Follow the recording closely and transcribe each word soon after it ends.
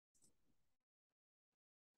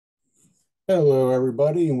Hello,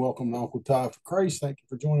 everybody, and welcome to Uncle Todd for Christ. Thank you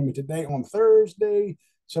for joining me today on Thursday,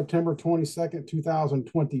 September 22nd,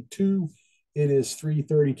 2022. It is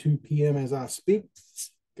 3:32 p.m. as I speak.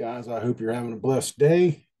 Guys, I hope you're having a blessed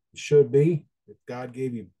day. You should be. If God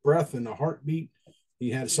gave you breath and a heartbeat, He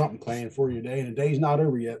had something planned for you today, and the day's not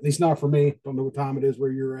over yet. At least not for me. Don't know what time it is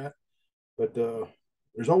where you're at, but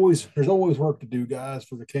there's always work to do, guys,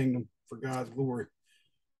 for the kingdom, for God's glory.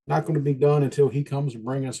 Not going to be done until he comes to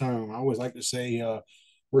bring us home. I always like to say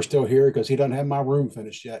we're still here because he doesn't have my room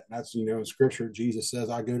finished yet. That's, in scripture, Jesus says,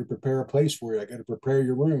 I go to prepare a place for you. I got to prepare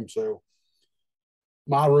your room. So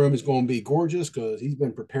my room is going to be gorgeous because he's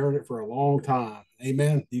been preparing it for a long time.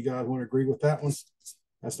 Amen. You guys want to agree with that one?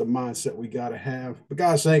 That's the mindset we got to have. But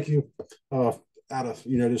guys, thank you. Out of,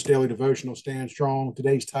 this daily devotional, stand strong.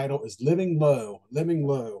 Today's title is Living Low, Living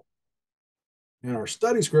Low. In our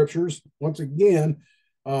study scriptures, once again,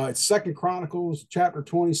 it's Second Chronicles chapter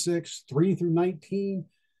 26, 3 through 19.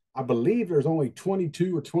 I believe there's only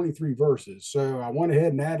 22 or 23 verses. So I went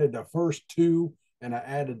ahead and added the first two and I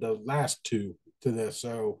added the last two to this.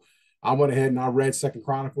 So I went ahead and I read Second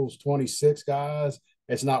Chronicles 26, guys.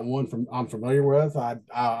 It's not one I'm familiar with. I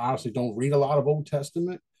honestly don't read a lot of Old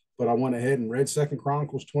Testament, but I went ahead and read Second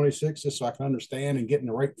Chronicles 26 just so I can understand and get in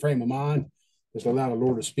the right frame of mind. Just allow the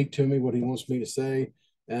Lord to speak to me what He wants me to say.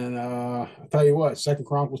 And I'll tell you what, Second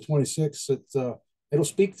Chronicles 26, it'll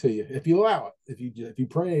speak to you if you allow it. If you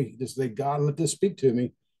pray, just say, God, let this speak to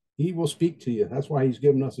me. He will speak to you. That's why He's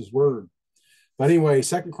given us His word. But anyway,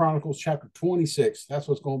 Second Chronicles chapter 26, that's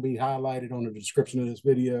what's going to be highlighted on the description of this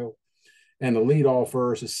video. And the lead off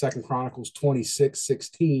verse is Second Chronicles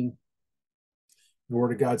 26:16. The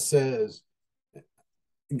word of God says,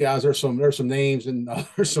 guys, there's some names and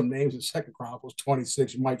there's some names in Second Chronicles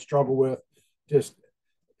 26 you might struggle with. Just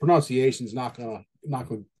pronunciation is not gonna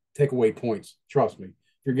take away points. Trust me. If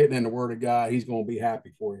you're getting in the Word of God, He's going to be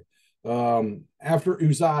happy for you. After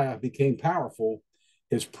Uzziah became powerful,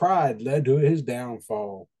 his pride led to his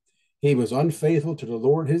downfall. He was unfaithful to the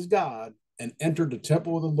Lord his God and entered the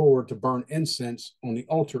temple of the Lord to burn incense on the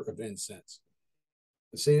altar of incense.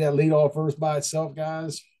 See that lead off verse by itself,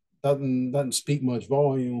 guys? Doesn't speak much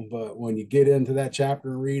volume, but when you get into that chapter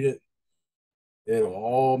and read it, it'll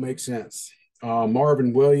all make sense.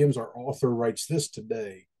 Marvin Williams, our author, writes this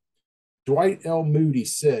today. Dwight L. Moody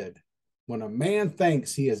said, when a man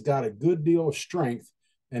thinks he has got a good deal of strength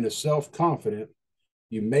and is self-confident,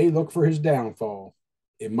 you may look for his downfall.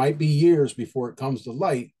 It might be years before it comes to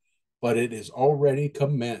light, but it is already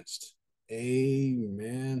commenced.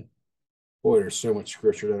 Amen. Boy, there's so much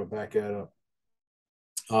scripture that'll back that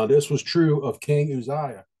up. This was true of King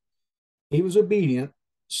Uzziah. He was obedient,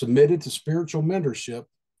 submitted to spiritual mentorship,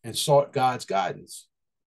 and sought God's guidance.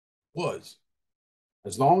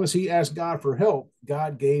 As long as he asked God for help,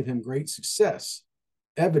 God gave him great success,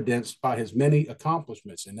 evidenced by his many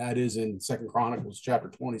accomplishments. And that is in Second Chronicles chapter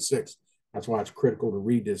 26. That's why it's critical to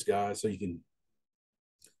read this, guys, so you can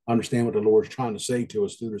understand what the Lord's trying to say to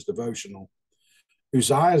us through this devotional.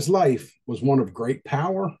 Uzziah's life was one of great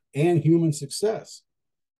power and human success.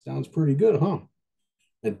 Sounds pretty good, huh?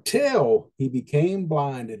 Until he became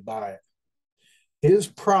blinded by it. His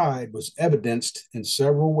pride was evidenced in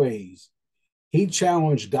several ways. He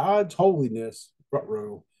challenged God's holiness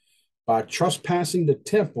by trespassing the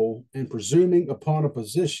temple and presuming upon a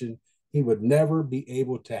position he would never be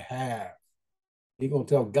able to have. He's going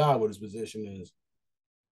to tell God what his position is.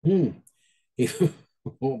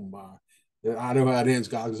 Oh, my. I know how it ends,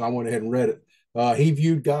 guys, because I went ahead and read it. He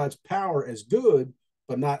viewed God's power as good,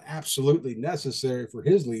 but not absolutely necessary for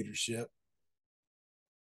his leadership.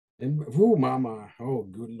 And oh,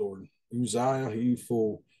 good Lord. Uzziah, you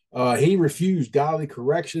fool. He refused godly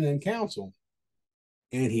correction and counsel,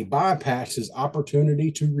 and he bypassed his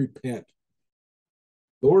opportunity to repent.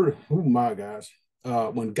 Lord, oh my gosh.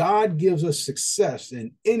 When God gives us success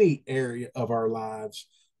in any area of our lives,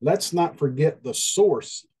 let's not forget the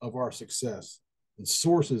source of our success. And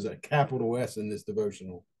source is a capital S in this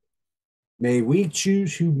devotional. May we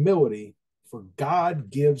choose humility, for God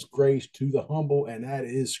gives grace to the humble, and that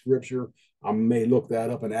is scripture. I may look that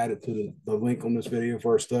up and add it to the link on this video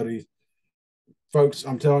for our studies. Folks,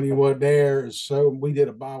 I'm telling you what, we did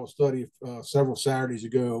a Bible study several Saturdays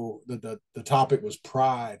ago. The topic was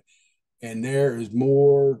pride, and there is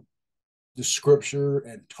more the scripture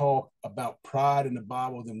and talk about pride in the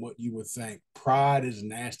Bible than what you would think. Pride is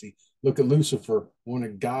nasty. Look at Lucifer, one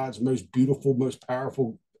of God's most beautiful, most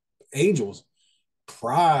powerful angels.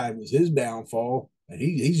 Pride was his downfall, and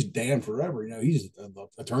he's damned forever. He's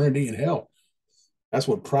eternity in hell. That's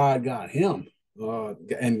what pride got him.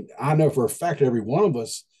 And I know for a fact every one of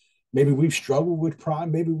us maybe we've struggled with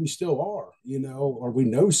pride. Maybe we still are, or we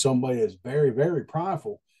know somebody that's very, very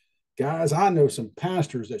prideful. Guys, I know some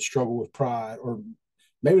pastors that struggle with pride, or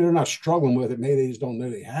maybe they're not struggling with it. Maybe they just don't know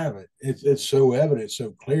they have it. It's so evident,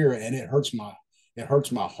 so clear, and it hurts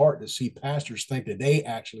my heart to see pastors think that they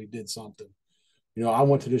actually did something. I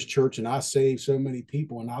went to this church and I saved so many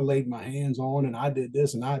people and I laid my hands on and I did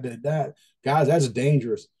this and I did that. Guys, that's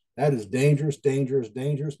dangerous. That is dangerous, dangerous,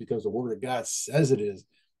 dangerous because the word of God says it is.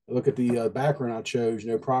 Look at the background I chose,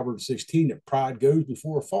 Proverbs 16, that pride goes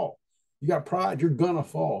before a fall. You got pride, you're going to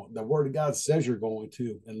fall. The word of God says you're going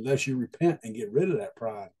to, unless you repent and get rid of that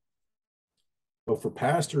pride. But for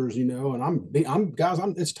pastors, and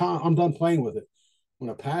it's time. I'm done playing with it.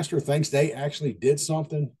 When a pastor thinks they actually did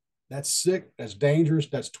something, that's sick, that's dangerous,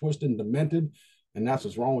 that's twisted and demented, and that's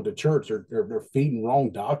what's wrong with the church. They're feeding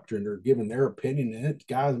wrong doctrine. They're giving their opinion in it.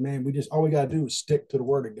 Guys, man, all we got to do is stick to the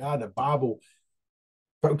word of God, the Bible.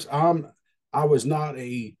 Folks, I was not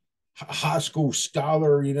a high school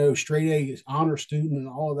scholar, straight A honor student and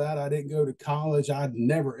all of that. I didn't go to college. I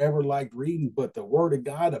never ever liked reading, but the word of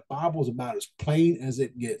God, the Bible's about as plain as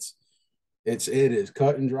it gets. It is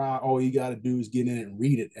cut and dry. All you got to do is get in and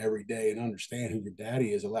read it every day and understand who your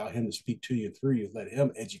daddy is. Allow him to speak to you and through you. Let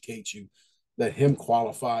him educate you. Let him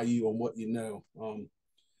qualify you on what you know.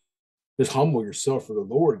 Just humble yourself for the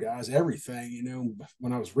Lord, guys. Everything,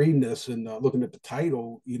 when I was reading this and looking at the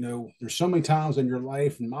title, there's so many times in your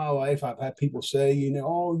life, in my life, I've had people say,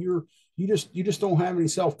 oh, you just don't have any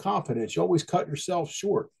self-confidence. You always cut yourself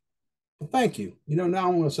short. Well, thank you. Now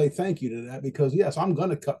I want to say thank you to that because, yes, I'm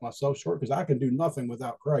going to cut myself short because I can do nothing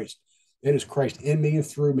without Christ. It is Christ in me and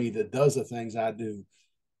through me that does the things I do.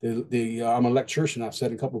 I'm an electrician. I've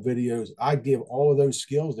said in a couple of videos, I give all of those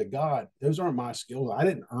skills to God. Those aren't my skills. I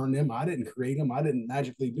didn't earn them. I didn't create them. I didn't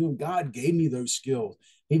magically do them. God gave me those skills.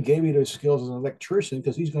 He gave me those skills as an electrician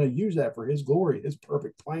because he's going to use that for his glory, his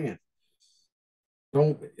perfect plan.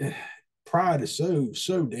 Pride is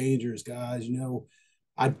so dangerous, guys.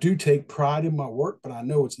 I do take pride in my work, but I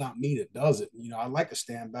know it's not me that does it. I like to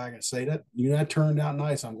stand back and say that, that turned out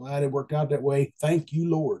nice. I'm glad it worked out that way. Thank you,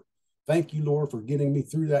 Lord. Thank you, Lord, for getting me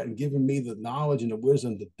through that and giving me the knowledge and the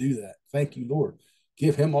wisdom to do that. Thank you, Lord.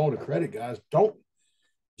 Give him all the credit, guys. Don't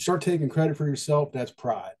start taking credit for yourself. That's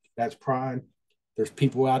pride. That's pride. There's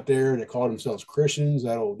people out there that call themselves Christians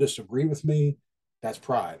that'll disagree with me. That's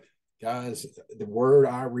pride. Guys, the word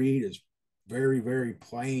I read is very, very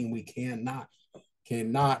plain. We cannot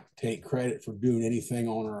take credit for doing anything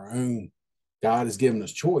on our own. God has given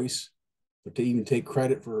us choice, but to even take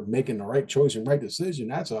credit for making the right choice and right decision,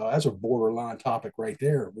 that's a borderline topic right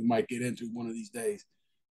there. We might get into one of these days.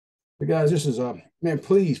 But guys, this is man,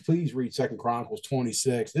 please read 2 Chronicles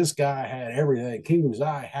 26. This guy had everything. King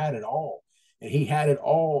Uzziah had it all. And he had it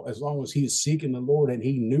all as long as he was seeking the Lord and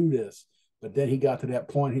he knew this. But then he got to that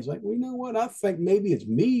point. He's like, well, you know what? I think maybe it's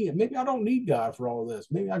me. Maybe I don't need God for all this.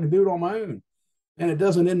 Maybe I can do it on my own. And it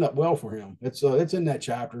doesn't end up well for him. It's in that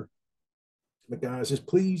chapter. But guys, just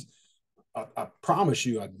please, I promise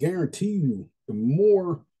you, I guarantee you, the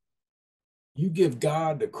more you give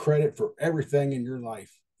God the credit for everything in your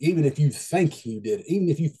life, even if you think you did it, even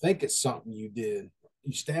if you think it's something you did,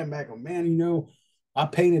 you stand back and, man, I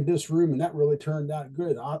painted this room and that really turned out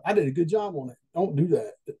good. I did a good job on it. Don't do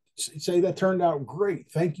that. Say that turned out great.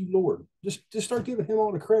 Thank you, Lord. Just start giving him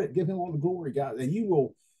all the credit, give him all the glory, guys, and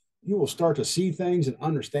you will start to see things and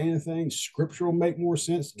understand things. Scripture will make more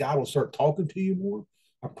sense. God will start talking to you more.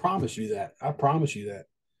 I promise you that. I promise you that.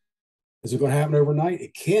 Is it going to happen overnight?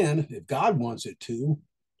 It can, if God wants it to.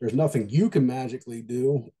 There's nothing you can magically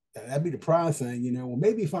do. That'd be the pride thing, Well,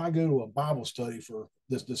 maybe if I go to a Bible study for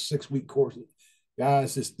this 6-week course,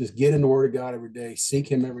 guys, just get in the Word of God every day,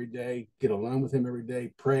 seek Him every day, get alone with Him every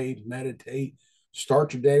day, pray, meditate,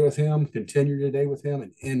 start your day with Him, continue your day with Him,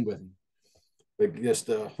 and end with Him. But just,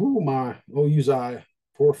 Uzziah,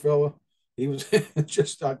 poor fella, he was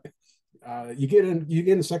just. You get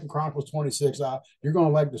in 2 Chronicles 26. You're going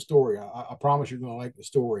to like the story. I promise you're going to like the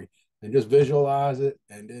story. And just visualize it,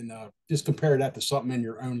 and then just compare that to something in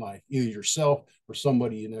your own life, either yourself or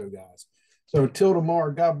somebody you know, guys. So until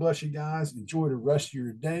tomorrow, God bless you guys. Enjoy the rest of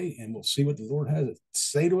your day, and we'll see what the Lord has to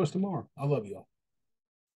say to us tomorrow. I love you all.